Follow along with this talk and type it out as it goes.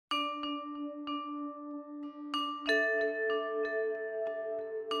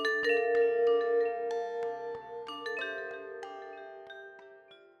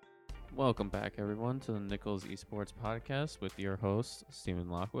Welcome back, everyone, to the Nichols Esports Podcast with your hosts, Stephen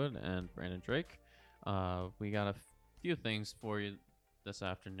Lockwood and Brandon Drake. We got a few things for you this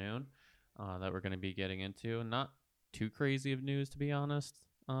afternoon that we're going to be getting into. Not too crazy of news, to be honest,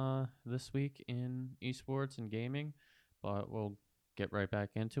 this week in esports and gaming, but we'll get right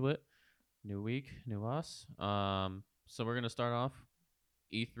back into it. New week, new us. So we're going to start off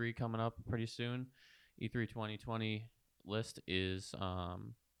E3 coming up pretty soon. E3 2020 list is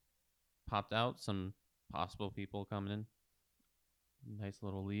popped out. Some possible people coming in. Nice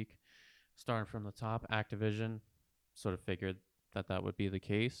little leak. Starting from the top, Activision. Sort of figured that would be the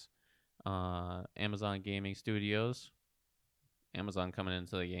case. Amazon Gaming Studios. Amazon coming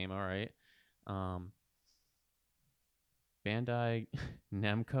into the game, all right. Bandai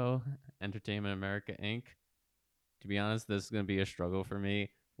Namco Entertainment America Inc. To be honest, this is going to be a struggle for me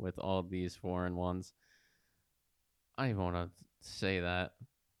with all these foreign ones. I don't even want to say that.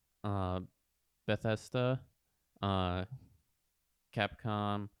 Bethesda, Capcom,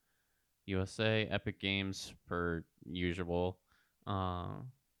 USA, Epic Games per usual.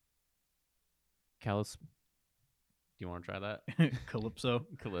 Calypso. Do you want to try that? Calypso.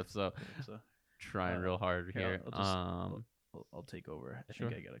 Calypso. Trying real hard here. I'll take over. I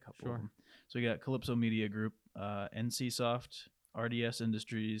Sure. think I got a couple Sure. of them. So we got Calypso Media Group, NCSoft, RDS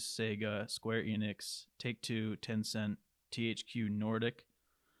Industries, Sega, Square Enix, Take-Two, Tencent, THQ Nordic,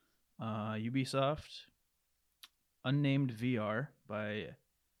 Ubisoft, Unnamed VR by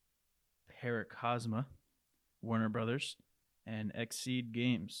Paracosma, Warner Brothers, and Exceed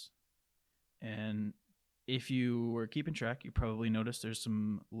Games. And if you were keeping track, you probably noticed there's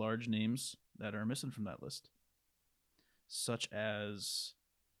some large names that are missing from that list, such as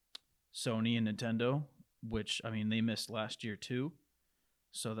Sony and Nintendo, which, I mean, they missed last year too,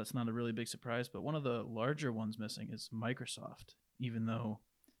 so that's not a really big surprise. But one of the larger ones missing is Microsoft, even though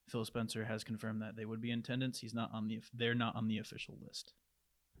Phil Spencer has confirmed that they would be in attendance. They're not on the official list.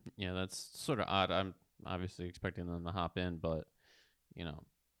 Yeah, that's sort of odd. I'm obviously expecting them to hop in, but,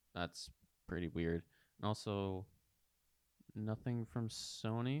 that's pretty weird. And also, nothing from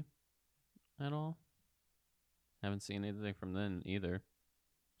Sony at all. Haven't seen anything from them either.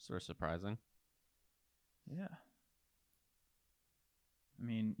 Sort of surprising. Yeah. I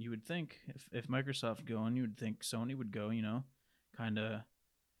mean, you would think if Microsoft going, you would think Sony would go, kind of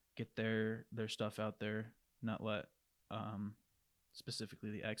get their stuff out there, not let specifically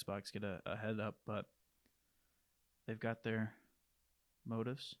the Xbox get a head up, but they've got their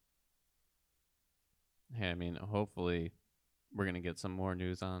motives. Hey, I mean, hopefully we're going to get some more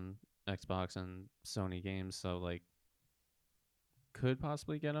news on Xbox and Sony games, so, could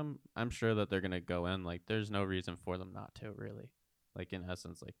possibly get them. I'm sure that they're going to go in. There's no reason for them not to, really. In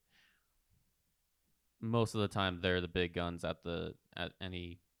essence, most of the time they're the big guns at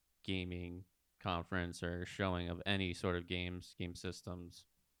any gaming conference or showing of any sort of game systems.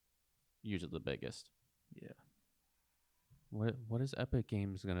 Usually the biggest. Yeah. What is Epic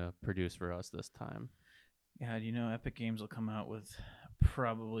Games going to produce for us this time? Yeah, Epic Games will come out with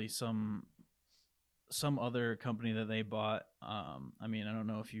probably some other company that they bought. I mean, I don't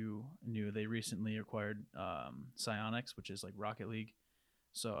know if you knew they recently acquired Psyonix, which is like Rocket League.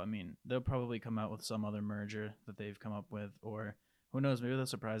 So, I mean, they'll probably come out with some other merger that they've come up with, or who knows, maybe they'll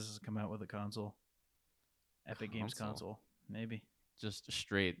surprise us and come out with a console. Epic Games console, maybe. Just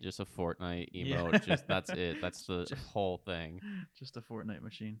a Fortnite emote. Yeah. Just that's it. That's the whole thing. Just a Fortnite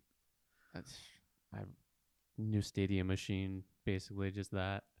machine. New Stadia machine, basically just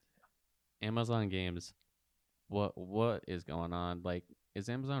that. Amazon Games, what is going on? Is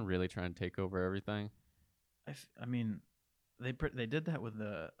Amazon really trying to take over everything? I mean, they did that with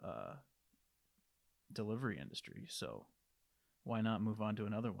the delivery industry, so why not move on to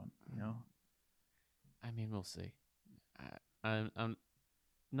another one? I mean, we'll see. I'm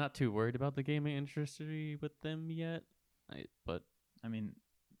not too worried about the gaming industry with them yet, but I mean,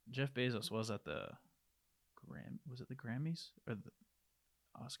 Jeff Bezos was at the was it the Grammys or the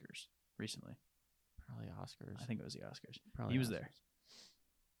Oscars recently? Probably Oscars. I think it was the Oscars. Probably he was Oscars. there.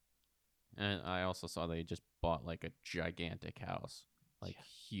 And I also saw they just bought a gigantic house,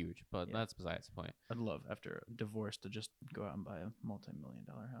 huge. But that's besides the point. I'd love after a divorce to just go out and buy a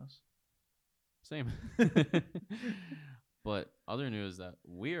multi-million-dollar house. Same. But other news that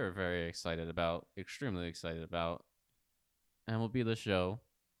we are very excited about, extremely excited about, and will be the show.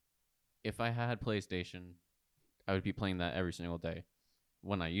 If I had PlayStation, I would be playing that every single day.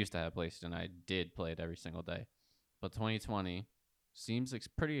 When I used to have PlayStation, I did play it every single day. But 2020 seems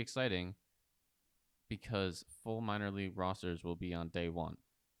pretty exciting because full minor league rosters will be on day one.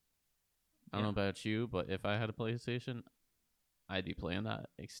 I don't know about you, but if I had a PlayStation, I'd be playing that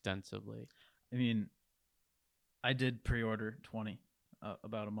extensively. I mean, I did pre-order 20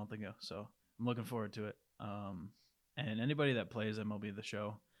 about a month ago, so I'm looking forward to it. And anybody that plays MLB The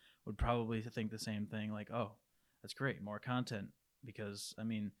Show would probably think the same thing, like, oh, that's great, more content. Because, I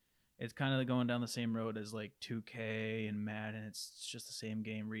mean, it's kind of going down the same road as like 2K and Madden. It's just the same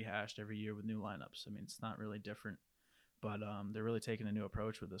game rehashed every year with new lineups. I mean, it's not really different, but they're really taking a new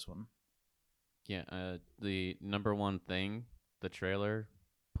approach with this one. Yeah, the number one thing the trailer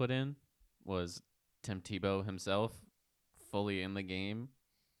put in was Tim Tebow himself fully in the game,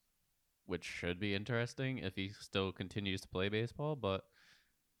 which should be interesting if he still continues to play baseball. But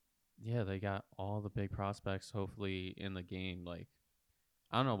yeah, they got all the big prospects hopefully in the game. Like,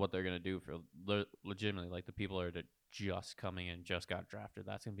 I don't know what they're gonna do for legitimately, like, the people that are just coming in, just got drafted.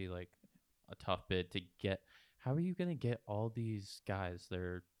 That's gonna be like a tough bid to get. How are you gonna get all these guys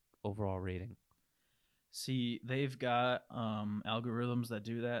their overall rating? See, they've got algorithms that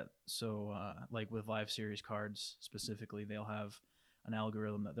do that. So, like with live series cards specifically, they'll have an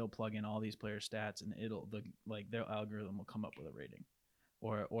algorithm that they'll plug in all these player stats, and their algorithm will come up with a rating,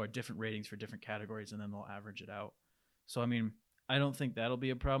 or different ratings for different categories, and then they'll average it out. So, I mean, I don't think that'll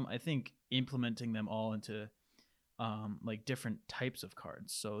be a problem. I think implementing them all into like different types of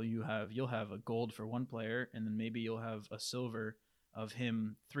cards. So you'll have a gold for one player, and then maybe you'll have a silver of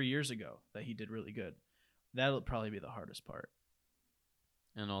him 3 years ago that he did really good. That'll probably be the hardest part.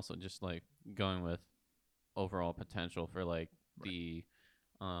 And also just like going with overall potential for like the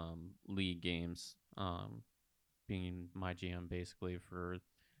league games, being my GM basically for.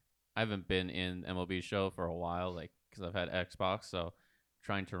 I haven't been in MLB Show for a while, like, because I've had Xbox, so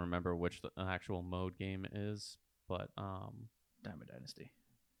trying to remember which the actual mode game is. But Diamond Dynasty.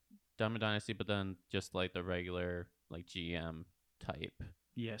 Diamond Dynasty, but then just like the regular like GM type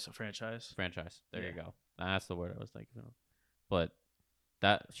Yeah, so franchise. franchise. There you Yeah. go. That's the word I was thinking of. But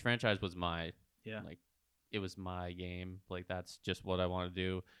that franchise was my Yeah. like it was my game. Like, that's just what I want to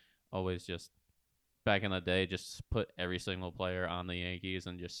do. Always just back in the day, just put every single player on the Yankees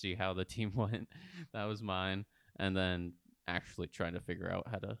and just see how the team went. That was mine. And then actually trying to figure out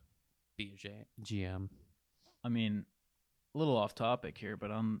how to be a GM. I mean, a little off topic here,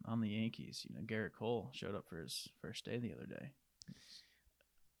 but on the Yankees, Garrett Cole showed up for his first day the other day.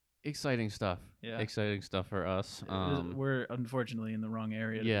 Exciting stuff. Yeah. Exciting stuff for us. We're unfortunately in the wrong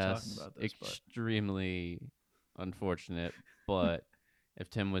area to be talking about this, but extremely unfortunate. But if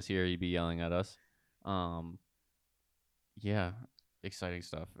Tim was here, he'd be yelling at us. Yeah, exciting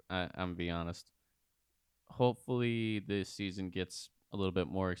stuff. I'm gonna be honest. Hopefully, this season gets a little bit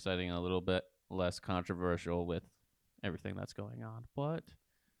more exciting and a little bit less controversial with everything that's going on. But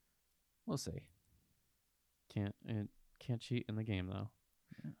we'll see. Can't cheat in the game though.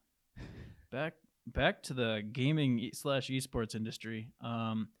 back to the gaming / esports industry.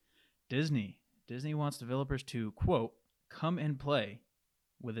 Disney wants developers to, quote, come and play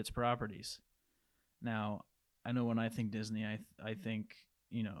with its properties. Now, I know when I think Disney, I think,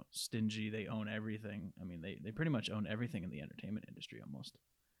 stingy. They own everything. I mean, they pretty much own everything in the entertainment industry almost.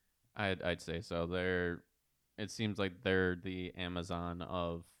 I'd say so. It seems like they're the Amazon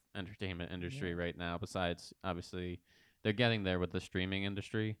of entertainment industry right now. Besides, obviously, they're getting there with the streaming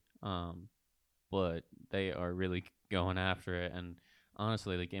industry. But they are really going after it. And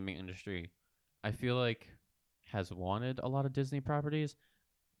honestly, the gaming industry, I feel like, has wanted a lot of Disney properties.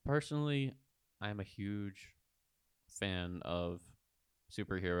 Personally, I'm a huge fan of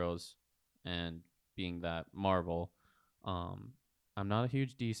superheroes and being that Marvel. I'm not a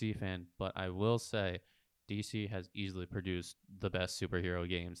huge DC fan, but I will say DC has easily produced the best superhero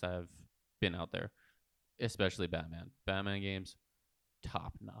games that have been out there, especially Batman. Batman games,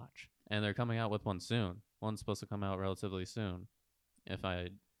 top notch. And they're coming out with one soon. One's supposed to come out relatively soon, if my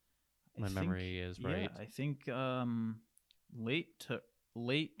memory is right. Yeah, I think late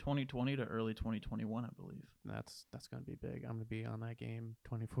 2020 to early 2021, I believe. That's gonna be big. I'm gonna be on that game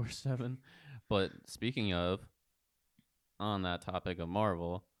 24/7. But speaking of, on that topic of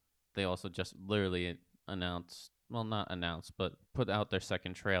Marvel, they also just literally announced, well, not announced, but put out their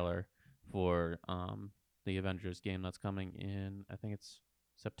second trailer for the Avengers game that's coming in. I think it's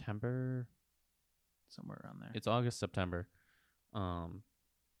September, somewhere around there. It's August, September.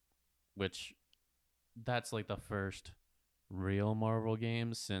 Which that's like the first real Marvel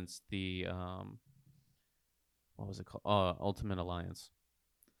game since the what was it called? Ultimate Alliance.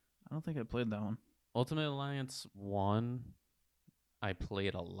 I don't think I played that one. Ultimate Alliance 1, I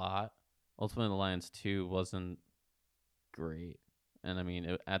played a lot. Ultimate Alliance 2 wasn't great. And I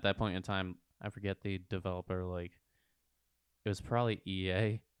mean, at that point in time, I forget the developer, like, it was probably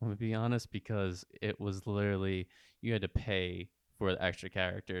EA, I'm going to be honest, because it was literally, you had to pay for the extra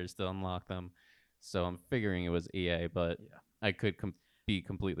characters to unlock them. So I'm figuring it was EA, but Yeah. I could be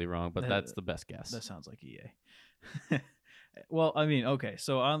completely wrong. But that's the best That guess. sounds like EA. Well, I mean, okay,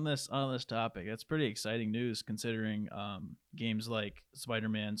 so on this topic, that's pretty exciting news considering games like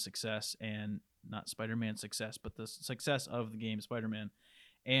Spider-Man's success and not Spider-Man's success, but the success of the game Spider-Man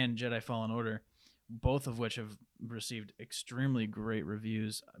and Jedi Fallen Order, both of which have received extremely great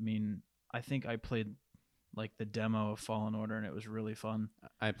reviews. I mean, I think I played like the demo of Fallen Order and it was really fun.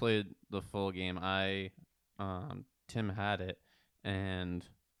 I played the full game. Tim had it, and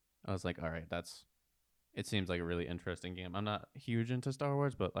I was like, all right, it seems like a really interesting game. I'm not huge into Star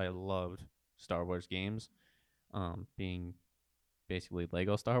Wars, but I loved Star Wars games, being basically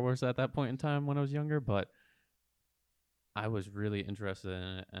Lego Star Wars at that point in time when I was younger, but I was really interested in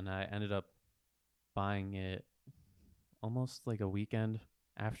it, and I ended up buying it almost like a weekend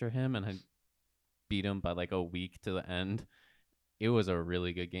after him, and I beat him by like a week to the end. It was a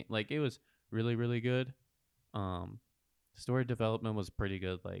really good game. Like, it was really, really good. Story development was pretty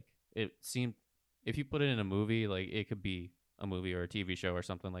good. Like, it seemed, if you put it in a movie, like, it could be a movie or a TV show or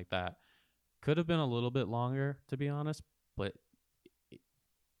something like that. Could have been a little bit longer, to be honest, but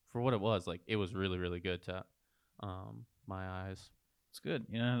for what it was, like, it was really, really good to my eyes. It's good.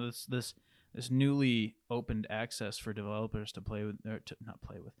 You know, this newly opened access for developers to play with, or to not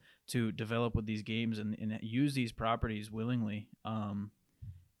play with, to develop with these games and use these properties willingly,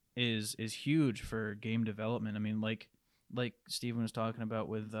 is huge for game development. I mean, like Steven was talking about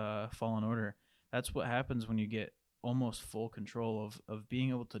with Fallen Order, that's what happens when you get almost full control of being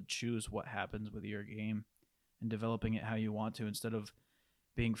able to choose what happens with your game and developing it how you want to, instead of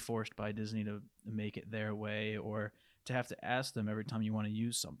being forced by Disney to make it their way or to have to ask them every time you want to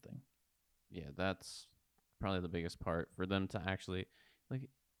use something. Yeah, that's probably the biggest part for them to actually, like,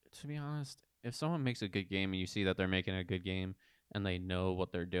 to be honest, if someone makes a good game and you see that they're making a good game and they know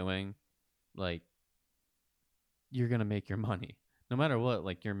what they're doing, like, you're going to make your money. No matter what,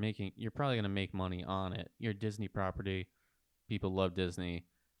 like, you're probably going to make money on it. Your Disney property, people love Disney.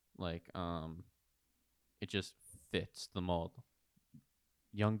 Like, it just fits the mold.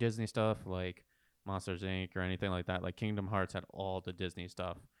 Young Disney stuff like Monsters Inc. or anything like that, like Kingdom Hearts had all the Disney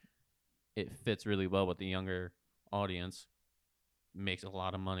stuff. It fits really well with the younger audience. Makes a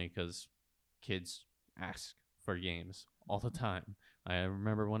lot of money because kids ask for games all the time. I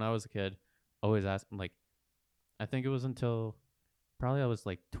remember when I was a kid, always asking, like, I think it was until probably I was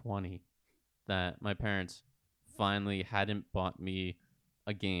like 20 that my parents finally hadn't bought me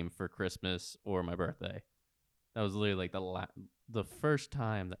a game for Christmas or my birthday. That was literally like the first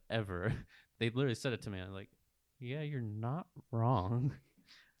time that ever they literally said it to me. I'm like, yeah, you're not wrong.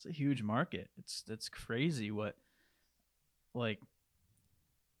 It's a huge market. It's crazy what, like,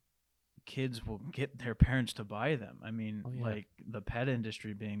 kids will get their parents to buy them. I mean, like the pet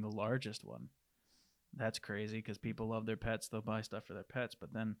industry being the largest one. That's crazy because people love their pets. They'll buy stuff for their pets,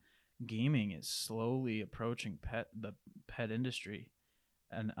 but then gaming is slowly approaching the pet industry,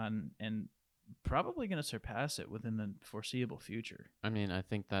 and probably going to surpass it within the foreseeable future. I mean, I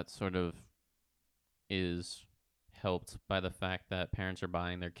think that sort of is helped by the fact that parents are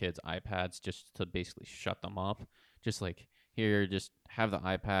buying their kids iPads just to basically shut them up. Just like, here, just have the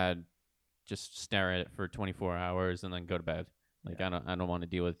iPad, just stare at it for 24 hours and then go to bed. Like, yeah. I don't want to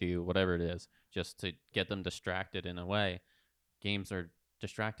deal with you, whatever it is, just to get them distracted in a way. Games are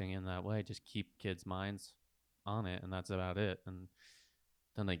distracting in that way. Just keep kids' minds on it, and that's about it. And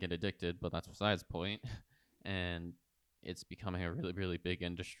then they get addicted, but that's besides the point. And it's becoming a really, really big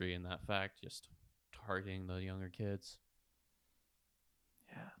industry in that fact, just targeting the younger kids.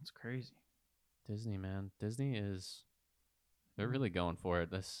 Yeah, it's crazy. Disney, man. Disney is... They're really going for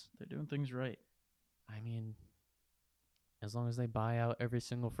it. They're doing things right. I mean, as long as they buy out every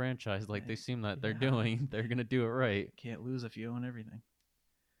single franchise like they seem that they're doing, they're going to do it right. Can't lose if you own everything.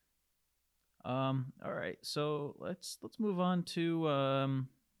 All right, so let's move on to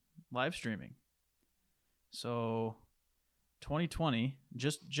live streaming. So 2020,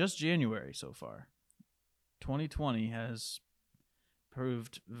 just January so far. 2020 has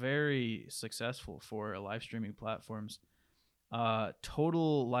proved very successful for live streaming platforms.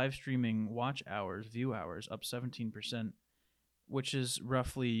 Total live streaming watch hours, view hours, up 17%, which is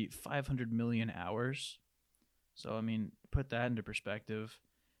roughly 500 million hours. So, I mean, put that into perspective.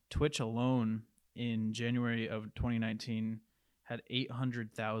 Twitch alone in January of 2019 had 800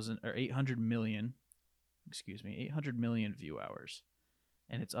 million view hours.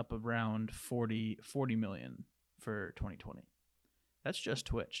 And it's up around 40 million for 2020. That's just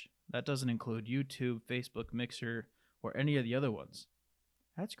Twitch. That doesn't include YouTube, Facebook, Mixer, or any of the other ones.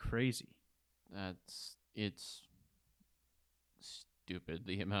 That's crazy. It's stupid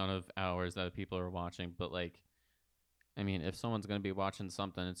the amount of hours that people are watching. But like, I mean, if someone's going to be watching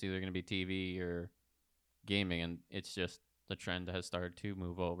something, it's either going to be TV or gaming, and it's just the trend has started to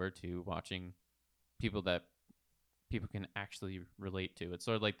move over to watching people that people can actually relate to. It's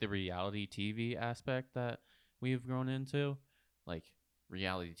sort of like the reality TV aspect that we've grown into. Like,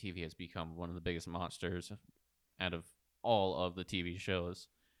 reality TV has become one of the biggest monsters out of all of the TV shows.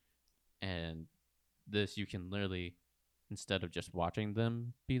 And this, you can literally, instead of just watching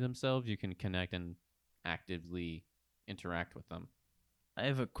them be themselves, you can connect and actively interact with them. I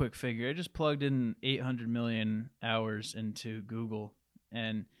have a quick figure. I just plugged in 800 million hours into Google,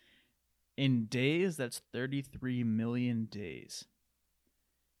 and in days, that's 33 million days.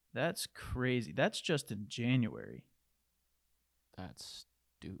 That's crazy. That's just in January. That's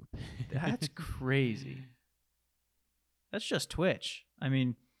stupid. That's crazy. That's just Twitch. I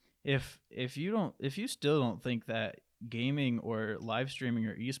mean, if you still don't think that gaming or live streaming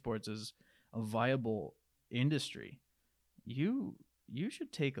or esports is a viable industry, you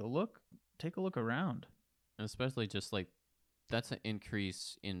should take a look around. Especially just like that's an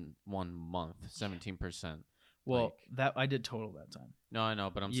increase in 1 month, 17%. Well, like, that I did total that time. No, I know,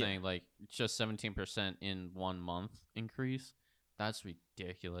 but I'm Yeah. saying like just 17% in 1 month increase. That's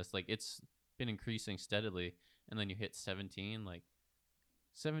ridiculous. Like it's been increasing steadily, and then you hit 17, like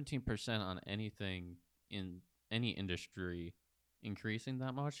 17% on anything in any industry increasing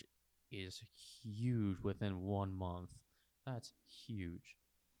that much is huge within 1 month. That's huge.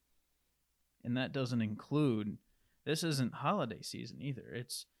 And that doesn't include, this isn't holiday season either.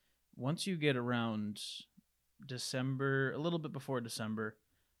 It's once you get around December, a little bit before December,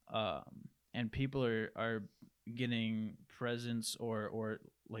 and people are getting presents or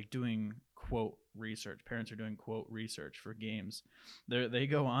like doing quote research. Parents are doing quote research for games. They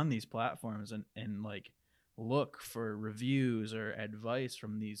go on these platforms and like look for reviews or advice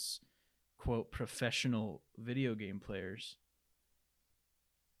from these quote professional video game players.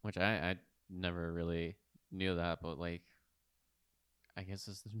 Which I never really knew that, but like I guess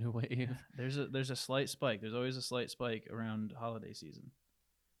it's the new wave. There's a slight spike. There's always a slight spike around holiday season.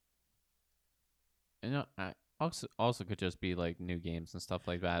 And I also could just be like new games and stuff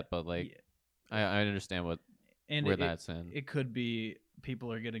like that, but like I understand where that's in. It could be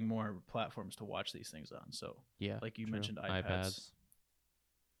people are getting more platforms to watch these things on. So yeah, like you true. mentioned, iPads.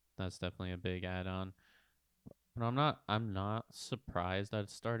 That's definitely a big add-on. But I'm not surprised that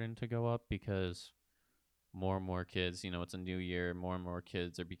it's starting to go up because more and more kids, it's a new year, more and more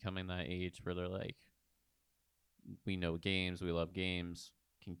kids are becoming that age where they're like, we know games, we love games,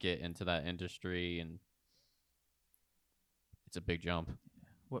 can get into that industry, and it's a big jump.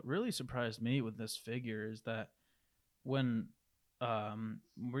 What really surprised me with this figure is that when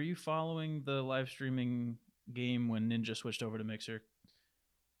were you following the live streaming game when Ninja switched over to Mixer?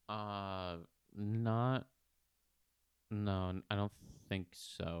 Not. No, I don't think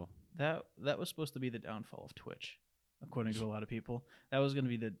so. That was supposed to be the downfall of Twitch, according to a lot of people. That was going to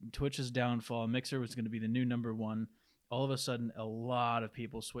be the Twitch's downfall. Mixer was going to be the new number one. All of a sudden, a lot of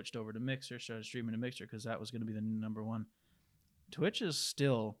people switched over to Mixer, started streaming to Mixer because that was going to be the new number one. Twitch is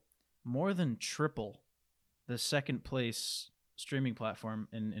still more than triple the second place streaming platform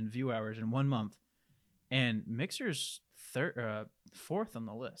in view hours in 1 month, and Mixer's fourth on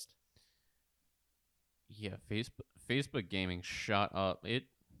the list. Yeah, Facebook gaming shot up. It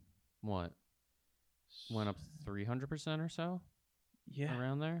went up 300% or so. Yeah,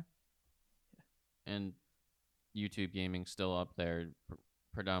 around there. And YouTube gaming still up there,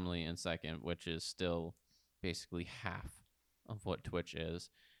 predominantly in second, which is still basically half of what Twitch is.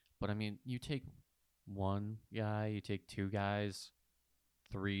 But I mean, you take one guy, you take two guys,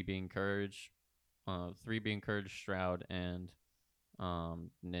 three being Courage, Shroud, and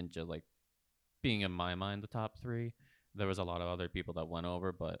Ninja, like being in my mind the top three. There was a lot of other people that went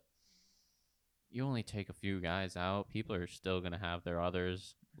over, but you only take a few guys out. People are still gonna have their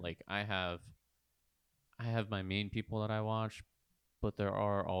others. Like I have my main people that I watch, but there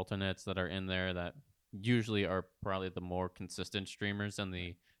are alternates that are in there that usually are probably the more consistent streamers than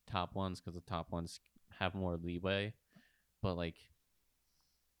the top ones, because the top ones have more leeway. But like,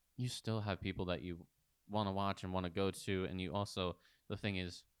 you still have people that you want to watch and want to go to, and you also, the thing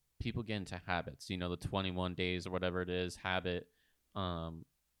is, people get into habits. The 21 days or whatever it is habit. They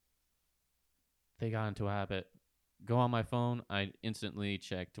got into a habit. Go on my phone, I instantly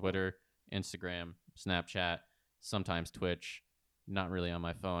check Twitter, Instagram, Snapchat, sometimes Twitch. Not really on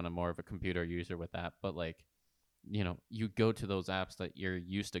my phone. I'm more of a computer user with that. But like, you go to those apps that you're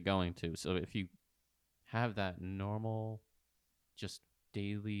used to going to. So if you have that normal, just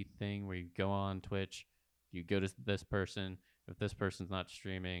daily thing where you go on Twitch, you go to this person, If this person's not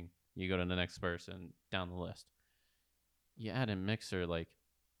streaming, you go to the next person down the list. You add in Mixer, like,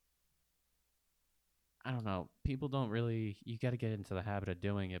 I don't know. People don't really. You got to get into the habit of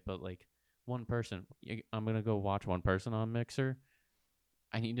doing it, but like one person, I'm gonna go watch one person on Mixer.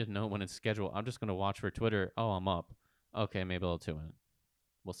 I need to know when it's scheduled. I'm just gonna watch for Twitter. Oh, I'm up. Okay, maybe I'll tune in.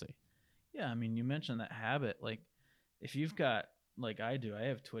 We'll see. Yeah, I mean, you mentioned that habit. Like, if you've got, like I do, I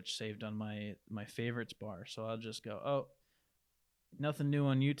have Twitch saved on my favorites bar, so I'll just go, oh, nothing new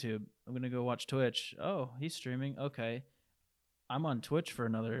on YouTube. I'm gonna go watch Twitch. Oh, he's streaming. Okay, I'm on Twitch for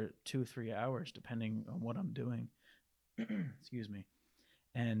another 2-3 hours, depending on what I'm doing. Excuse me.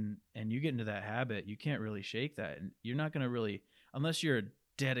 And you get into that habit, you can't really shake that, and you're not gonna really, unless you're a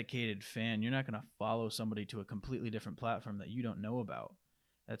dedicated fan, you're not gonna follow somebody to a completely different platform that you don't know about.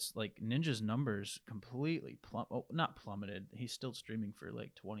 That's like Ninja's numbers completely not plummeted. He's still streaming for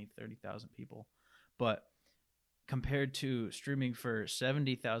like 20-30,000 people, but compared to streaming for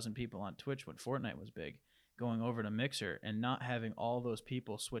 70,000 people on Twitch when Fortnite was big, going over to Mixer and not having all those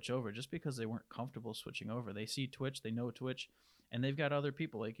people switch over just because they weren't comfortable switching over. They see Twitch, they know Twitch, and they've got other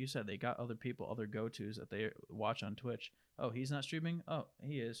people, like you said, they got other people, other go-tos that they watch on Twitch. Oh, he's not streaming? Oh,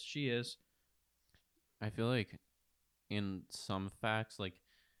 he is. She is. I feel like in some facts, like,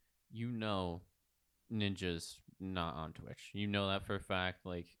 Ninja's not on Twitch. You know that for a fact.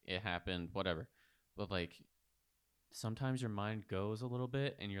 Like, it happened, whatever. But like, sometimes your mind goes a little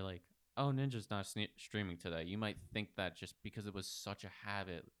bit, and you're like, "Oh, Ninja's not streaming today." You might think that just because it was such a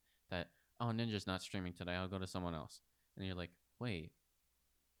habit that, "Oh, Ninja's not streaming today. I'll go to someone else." And you're like, "Wait,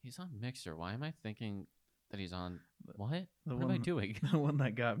 he's on Mixer. Why am I thinking that he's on what? What am I doing?" The one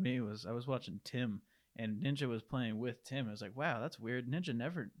that got me was I was watching Tim, and Ninja was playing with Tim. I was like, wow, that's weird. Ninja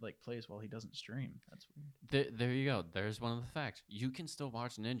never like plays while he doesn't stream. That's weird. There you go. There's one of the facts. You can still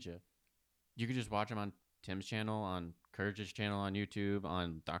watch Ninja. You could just watch him on Tim's channel, on Courage's channel on YouTube,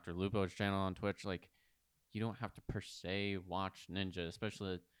 on Dr. Lupo's channel on Twitch. Like, you don't have to per se watch Ninja,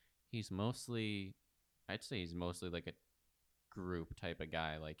 especially I'd say he's mostly like a group type of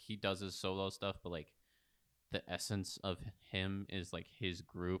guy. Like, he does his solo stuff, but like the essence of him is like his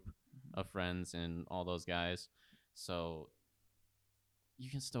group of friends and all those guys. So you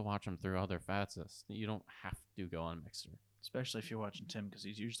can still watch him through other facets. You don't have to go on Mixer. Especially if you're watching Tim, because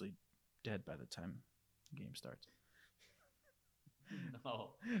he's usually dead by the time the game starts.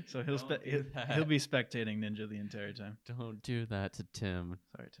 No. So he'll be spectating Ninja the entire time. Don't do that to Tim.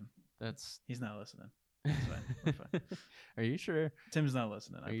 Sorry, Tim. He's not listening. It's fine. We're fine. Are you sure? Tim's not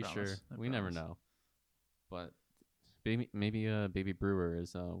listening. Are you promise. sure? I We never promise. know. But maybe Baby Brewer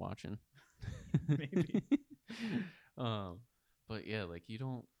is watching. Maybe. But yeah, like, you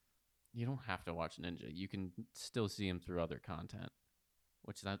don't have to watch Ninja. You can still see him through other content,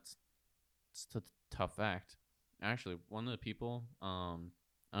 which it's a tough fact. Actually, one of the people, I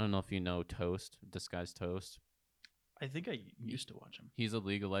don't know if you know Toast, Disguised Toast. I think I used to watch him. He's a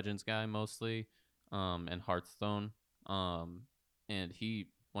League of Legends guy mostly, and Hearthstone. And he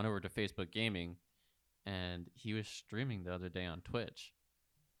went over to Facebook Gaming, and he was streaming the other day on Twitch.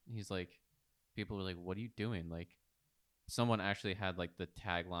 He's like, people were like, "What are you doing?" Like, someone actually had like the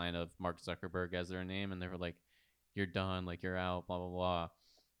tagline of Mark Zuckerberg as their name, and they were like, "You're done, like, you're out, blah blah blah."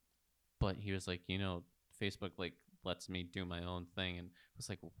 But he was like, Facebook like lets me do my own thing, and I was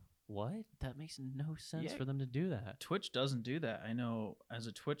like, what? That makes no sense for them to do that. Twitch doesn't do that. I know as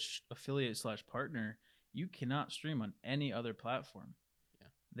a Twitch affiliate / partner, you cannot stream on any other platform.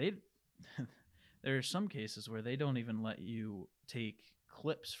 Yeah. There are some cases where they don't even let you take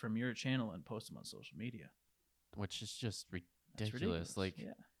clips from your channel and post them on social media. Which is just ridiculous. Like,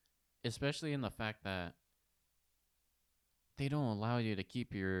 yeah. Especially in the fact that they don't allow you to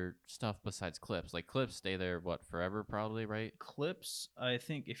keep your stuff besides clips. Like, clips stay there, forever probably, right? Clips, I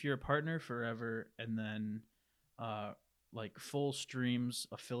think if you're a partner, forever, and then like full streams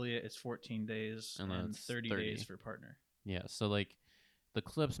affiliate is 14 days and 30 days for partner. Yeah, so like the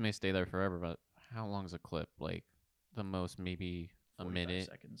clips may stay there forever, but how long is a clip? Like, the most maybe a minute.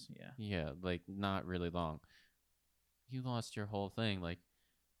 Seconds, yeah. Yeah, like, not really long. You lost your whole thing. Like,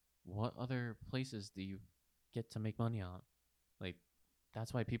 what other places do you get to make money on? Like,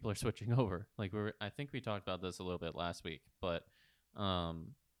 that's why people are switching over. Like, I think we talked about this a little bit last week, but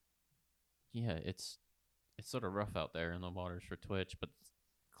yeah, it's sort of rough out there in the waters for Twitch, but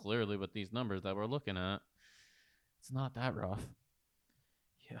clearly with these numbers that we're looking at, it's not that rough.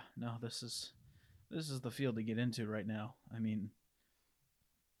 Yeah, no, this is the field to get into right now. I mean,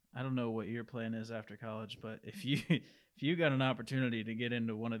 I don't know what your plan is after college, but if if you got an opportunity to get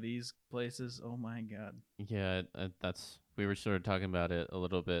into one of these places, oh my god. Yeah, that's we were sort of talking about it a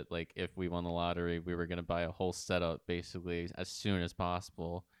little bit. Like if we won the lottery, we were gonna buy a whole setup basically as soon as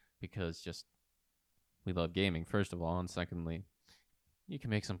possible because just we love gaming first of all, and secondly, you can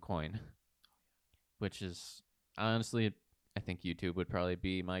make some coin, which is honestly, I think YouTube would probably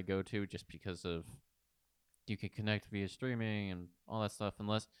be my go-to just because of you can connect via streaming and all that stuff.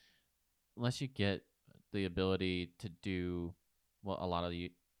 Unless you get the ability to do what a lot of you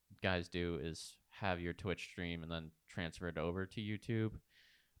guys do is have your Twitch stream and then transfer it over to YouTube.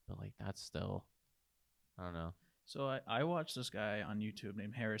 But like that's still, I don't know. So I watched this guy on YouTube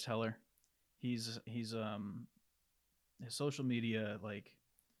named Harris Heller. He's his social media like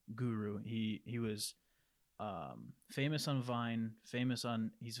guru. He was famous on Vine, he's famous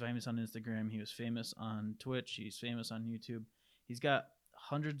on Instagram, he was famous on Twitch, he's famous on YouTube. He's got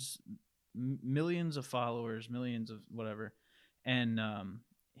millions of followers, millions of whatever. And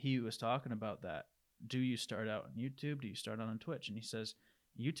he was talking about that. Do you start out on YouTube? Do you start out on Twitch? And he says,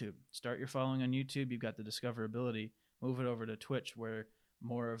 YouTube. Start your following on YouTube. You've got the discoverability. Move it over to Twitch, where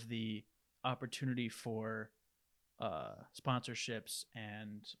more of the opportunity for sponsorships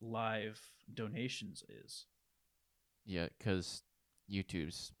and live donations is. Yeah, because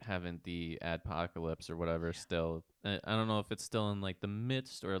YouTube's having the adpocalypse or whatever still. I don't know if it's still in like the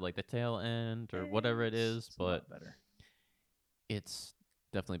midst or like the tail end or whatever it is, It's a but lot better. it's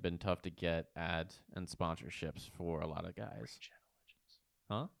definitely been tough to get ad and sponsorships for a lot of guys.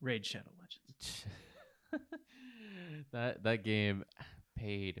 Huh? Raid Shadow Legends. that game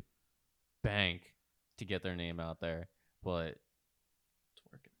paid bank to get their name out there, but It's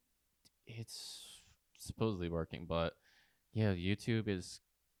working. it's supposedly working. But yeah, YouTube is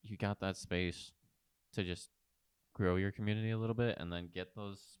you got that space to just grow your community a little bit and then get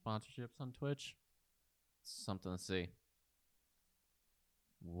those sponsorships on Twitch. It's something to see.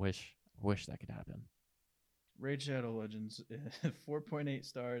 Wish that could happen. Raid Shadow Legends, 4.8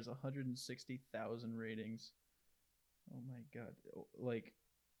 stars, 160,000 ratings. Oh my god, like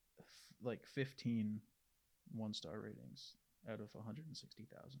 15 one-star ratings out of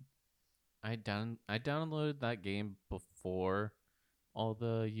 160,000. I downloaded that game before all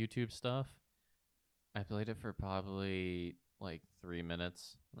the YouTube stuff. I played it for probably like 3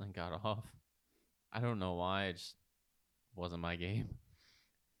 minutes and got off. I don't know why. It just wasn't my game.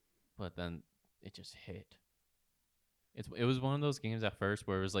 But then it just hit. It was one of those games at first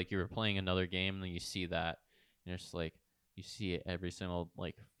where it was like you were playing another game and then you see that and it's like you see it every single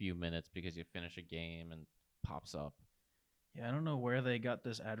like few minutes because you finish a game and pops up. Yeah, I don't know where they got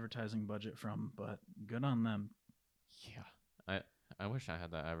this advertising budget from, but good on them. Yeah. I wish I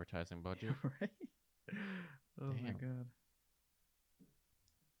had that advertising budget. Right? Oh Damn. my god.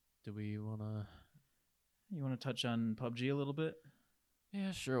 Do we wanna You want to touch on PUBG a little bit?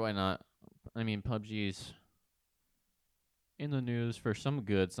 Yeah, sure, why not? I mean PUBG's in the news for some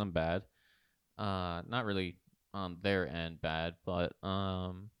good, some bad. Not really on their end bad, but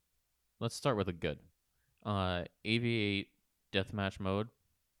let's start with a good. AV8 deathmatch mode.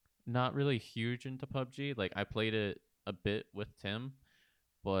 Not really huge into PUBG. Like I played it a bit with Tim,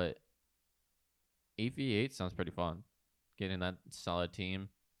 but AV8 sounds pretty fun. Getting that solid team.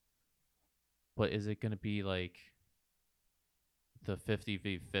 But is it gonna be like the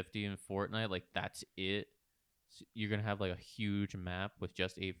 50v50 in Fortnite? Like that's it? So you're gonna have like a huge map with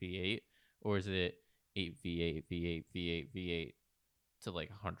just 8v8, or is it 8v8 v8 v8 v8 to like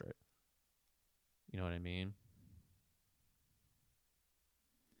 100? You know what I mean?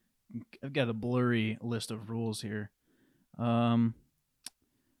 I've got a blurry list of rules here.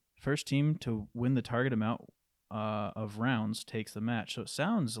 First team to win the target amount of rounds takes the match. So it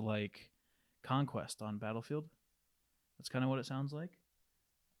sounds like Conquest on Battlefield. That's kind of what it sounds like.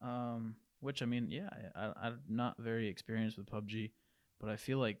 Which I mean, yeah, I'm not very experienced with PUBG, but I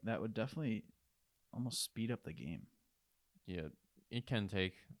feel like that would definitely almost speed up the game. Yeah, it can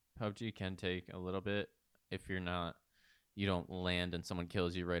take PUBG can take a little bit if you don't land and someone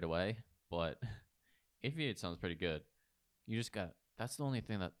kills you right away. But AV8 sounds pretty good. You just that's the only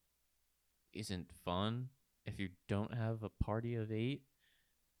thing that isn't fun if you don't have a party of 8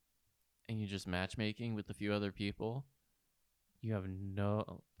 and you just matchmaking with a few other people. You have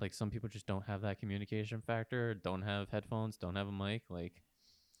like some people just don't have that communication factor, don't have headphones, don't have a mic. Like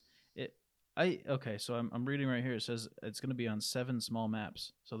okay, so I'm reading right here. It says it's going to be on 7 small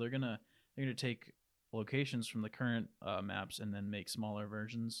maps. So they're gonna take locations from the current maps and then make smaller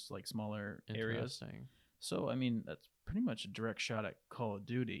versions, like smaller areas. So I mean that's pretty much a direct shot at Call of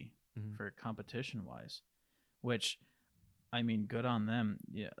Duty for competition wise, which I mean good on them.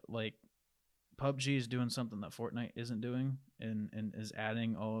 Yeah, like PUBG is doing something that Fortnite isn't doing, and is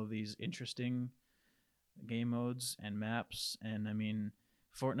adding all of these interesting game modes and maps. And I mean,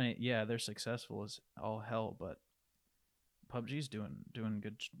 Fortnite, yeah, they're successful as all hell, but PUBG's doing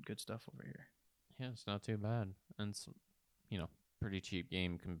good stuff over here. Yeah, it's not too bad, and it's, pretty cheap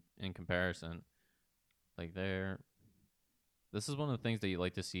game in comparison. Like this is one of the things that you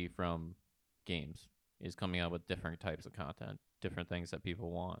like to see from games, is coming out with different types of content, different things that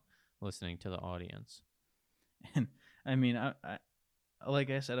people want, listening to the audience. And I mean, I like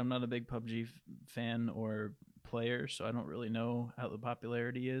I said, I'm not a big PUBG fan or player, so I don't really know how the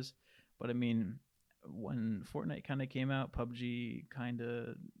popularity is. But I mean, when Fortnite kind of came out, PUBG kind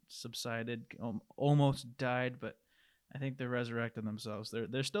of subsided, almost died, but I think they're resurrecting themselves.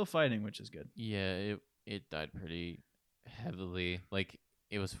 They're still fighting, which is good. Yeah, it died pretty heavily. Like,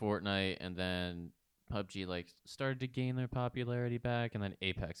 it was Fortnite, and then PUBG like started to gain their popularity back, and then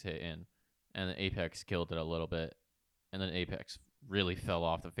Apex hit in, and then Apex killed it a little bit, and then Apex really fell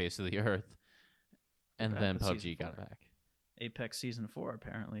off the face of the earth, and then PUBG got back. Apex Season 4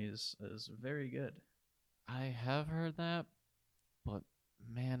 apparently is very good. I have heard that, but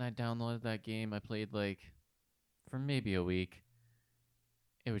man, I downloaded that game. I played like for maybe a week.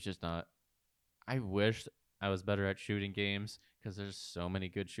 It was just not. I wish I was better at shooting games, because there's so many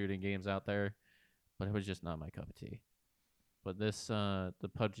good shooting games out there, but it was just not my cup of tea. But this, the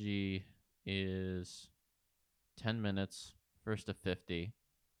PUBG is 10 minutes, first to 50.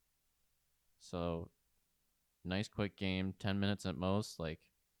 So, nice quick game, 10 minutes at most. Like,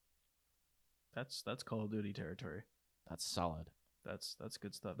 that's Call of Duty territory. that's solid. That's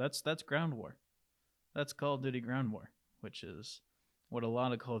good stuff. That's ground war. That's Call of Duty ground war, which is what a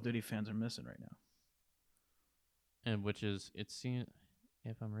lot of Call of Duty fans are missing right now. And which is, it seems,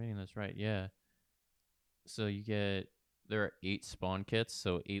 if I'm reading this right, yeah. So there are 8 spawn kits,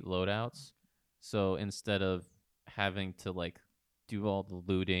 so 8 loadouts. So instead of having to like do all the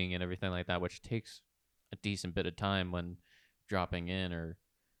looting and everything like that, which takes a decent bit of time when dropping in or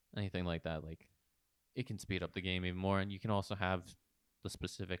anything like that, like, it can speed up the game even more, and you can also have the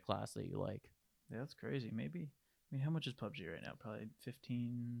specific class that you like. Yeah, that's crazy. Maybe, I mean, how much is PUBG right now? Probably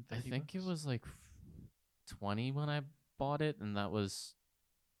 15, 30 I think bucks? it was like 20 when I bought it, and that was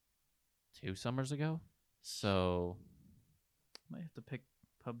 2 summers ago. So might have to pick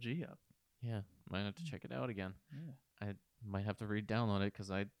PUBG up. yeah, might have to check it out again. Yeah. I might have to re-download it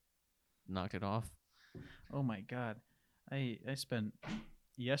because I knocked it off. Oh my god, I spent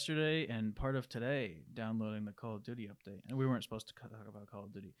yesterday and part of today downloading the Call of Duty update, and we weren't supposed to talk about Call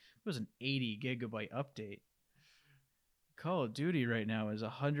of Duty. It was an 80 gigabyte update. Call of Duty right now is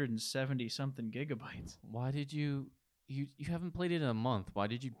 170 something gigabytes. Why did you haven't played it in a month? Why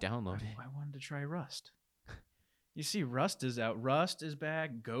did you download it? I wanted to try Rust. You see, Rust is out. Rust is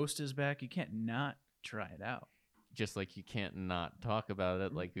back. Ghost is back. You can't not try it out. Just like you can't not talk about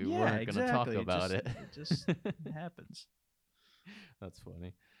it, like we weren't going to talk about it. It just happens. That's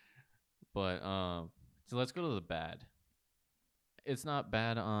funny. But so let's go to the bad. It's not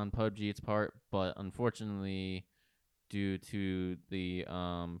bad on PUBG's part, but unfortunately, due to the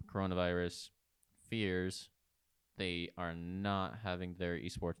coronavirus fears, they are not having their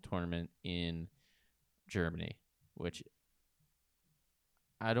esports tournament in Germany, which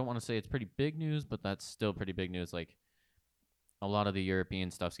I don't want to say it's pretty big news, but that's still pretty big news. Like, a lot of the European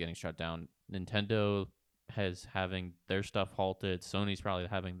stuff's getting shut down. Nintendo has having their stuff halted. Sony's probably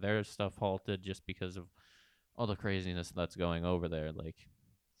having their stuff halted just because of all the craziness that's going over there. Like,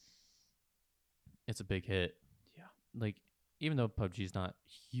 it's a big hit. Yeah. Like, even though PUBG's not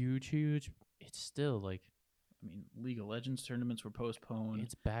huge, it's still like, I mean, League of Legends tournaments were postponed.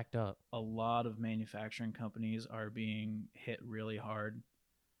 it's backed up. A lot of manufacturing companies are being hit really hard.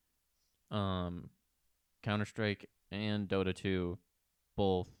 Counter-Strike and Dota 2,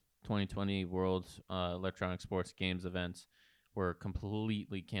 both 2020 World Electronic Sports Games events, were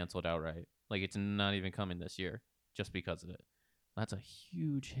completely canceled outright. Like, it's not even coming this year just because of it. That's a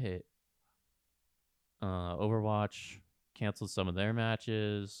huge hit. Overwatch canceled some of their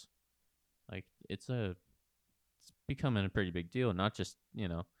matches. Like, it's becoming a pretty big deal. Not just, we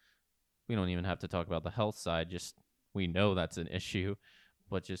don't even have to talk about the health side. Just, we know that's an issue,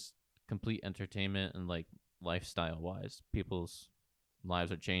 but just complete entertainment and like lifestyle wise, people's lives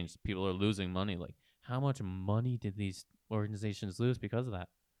are changed. People are losing money. Like, how much money did these organizations lose because of that?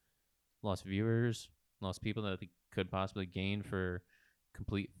 Lost viewers, lost people that they could possibly gain for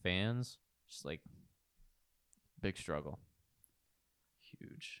complete fans. Just like, big struggle.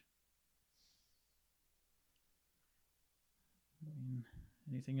 Huge. I mean,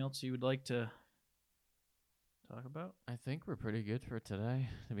 anything else you would like to talk about? I think we're pretty good for today,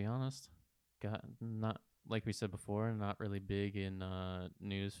 to be honest. got not like we said before, not really big in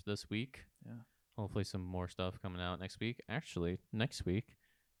news this week. Yeah. Hopefully, some more stuff coming out next week. Actually, next week,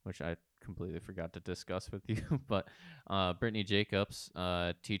 which I completely forgot to discuss with you, but Brittany Jacobs,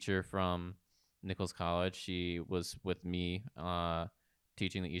 teacher from Nichols College, she was with me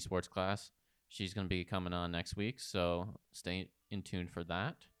teaching the esports class. She's going to be coming on next week, so stay in tune for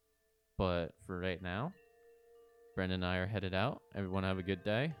that. But for right now, Brendan and I are headed out. Everyone have a good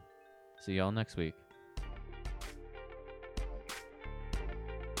day. See y'all next week.